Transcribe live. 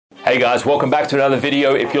Hey guys, welcome back to another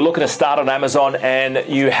video. If you're looking to start on Amazon and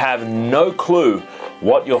you have no clue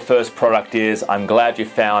what your first product is, I'm glad you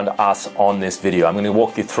found us on this video. I'm going to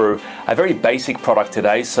walk you through a very basic product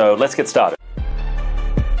today, so let's get started.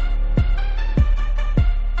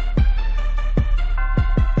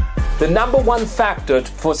 The number one factor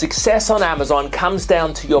for success on Amazon comes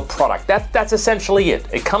down to your product. That's essentially it.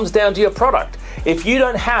 It comes down to your product. If you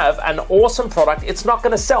don't have an awesome product, it's not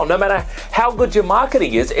going to sell. No matter how good your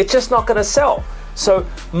marketing is, it's just not going to sell. So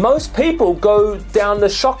most people go down the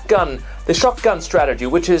shotgun strategy,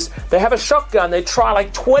 which is they have a shotgun, they try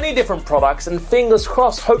like 20 different products and fingers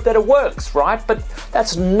crossed, hope that it works, right? But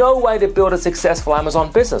that's no way to build a successful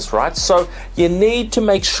Amazon business, right? So you need to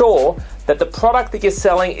make sure that the product that you're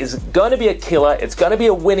selling is going to be a killer, it's going to be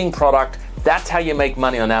a winning product. That's how you make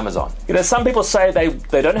money on Amazon. You know, some people say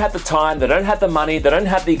they don't have the time, they don't have the money, they don't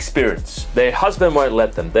have the experience. Their husband won't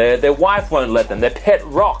let them, their wife won't let them, their pet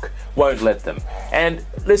rock won't let them. And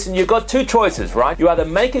listen, you've got two choices, right? You either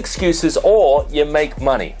make excuses or you make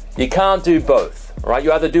money. You can't do both, right?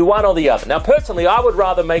 You either do one or the other. Now, personally, I would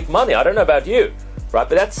rather make money. I don't know about you, right?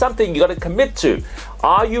 But that's something you got to commit to.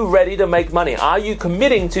 Are you ready to make money? Are you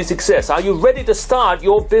committing to success? Are you ready to start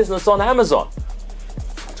your business on Amazon?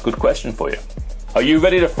 Good question for you. Are you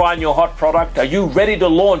ready to find your hot product? Are you ready to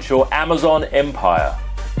launch your Amazon empire?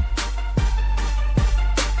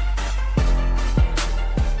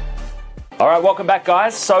 All right, welcome back,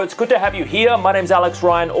 guys. So it's good to have you here. My name's Alex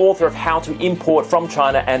Ryan, author of How to Import from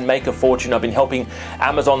China and Make a Fortune. I've been helping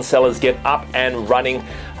Amazon sellers get up and running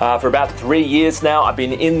for about 3 years now. I've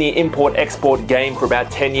been in the import-export game for about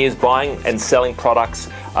 10 years, buying and selling products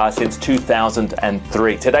since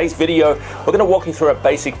 2003. Today's video, we're going to walk you through a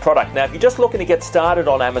basic product. Now, if you're just looking to get started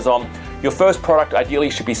on Amazon, your first product ideally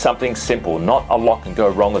should be something simple. Not a lot can go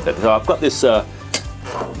wrong with it. So I've got this...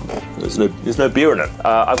 There's no beer in it.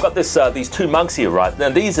 I've got these two mugs here, right? Now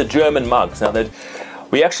these are German mugs. Now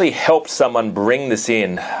we actually helped someone bring this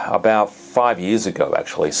in about 5 years ago,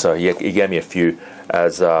 actually. So he gave me a few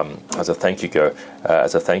as a thank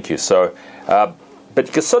you. So, but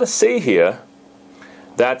you can sort of see here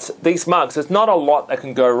that these mugs, there's not a lot that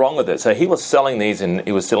can go wrong with it. So he was selling these, and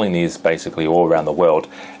he was selling these basically all around the world,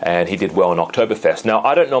 and he did well in Oktoberfest. Now,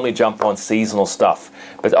 I don't normally jump on seasonal stuff,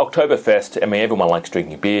 but Oktoberfest, I mean, everyone likes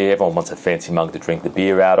drinking beer, everyone wants a fancy mug to drink the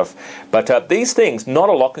beer out of. But these things, not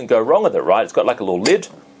a lot can go wrong with it, right? It's got like a little lid,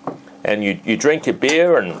 and you drink your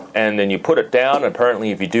beer, and then you put it down, and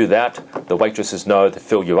apparently if you do that, the waitresses know to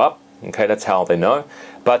fill you up. Okay, that's how they know.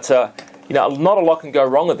 But you know, not a lot can go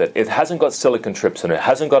wrong with it. It hasn't got silicon chips in it. It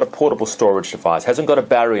hasn't got a portable storage device. Hasn't got a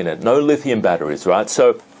battery in it. No lithium batteries, right?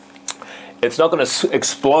 So it's not going to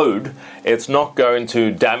explode. It's not going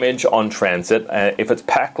to damage on transit. If it's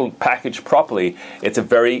packaged properly, it's a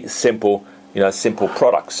very simple, simple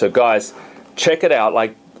product. So guys, check it out.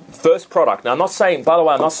 Like first product. Now I'm not saying, by the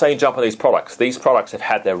way, I'm not saying jump on these products. These products have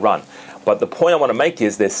had their run. But the point I want to make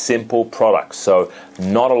is they're simple products, so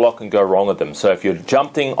not a lot can go wrong with them. So if you're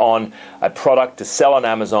jumping on a product to sell on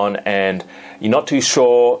Amazon and you're not too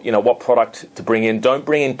sure, what product to bring in, don't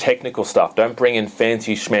bring in technical stuff. Don't bring in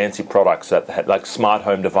fancy schmancy products that like smart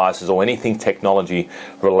home devices or anything technology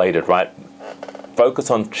related, right?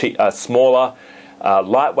 Focus on smaller,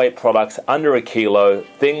 lightweight products under a kilo,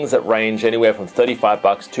 things that range anywhere from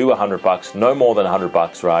 $35 to $100, no more than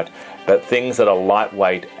 $100, right? But things that are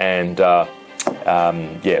lightweight and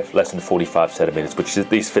less than 45 centimeters, which is,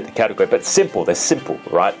 these fit the category. But simple, they're simple,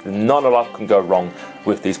 right? Not a lot can go wrong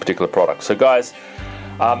with these particular products. So guys,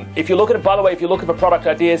 if you're looking for product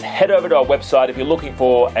ideas, head over to our website. If you're looking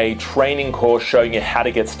for a training course showing you how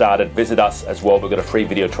to get started, visit us as well. We've got a free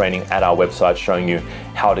video training at our website showing you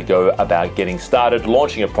how to go about getting started,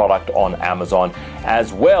 launching a product on Amazon,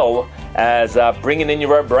 as well as bringing in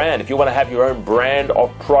your own brand. If you want to have your own brand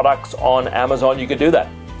of products on Amazon, you can do that.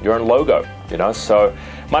 Your own logo, So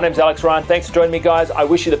my name's Alex Ryan. Thanks for joining me, guys. I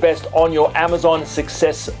wish you the best on your Amazon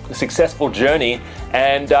successful journey.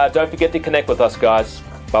 And don't forget to connect with us, guys.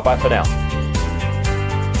 Bye-bye for now.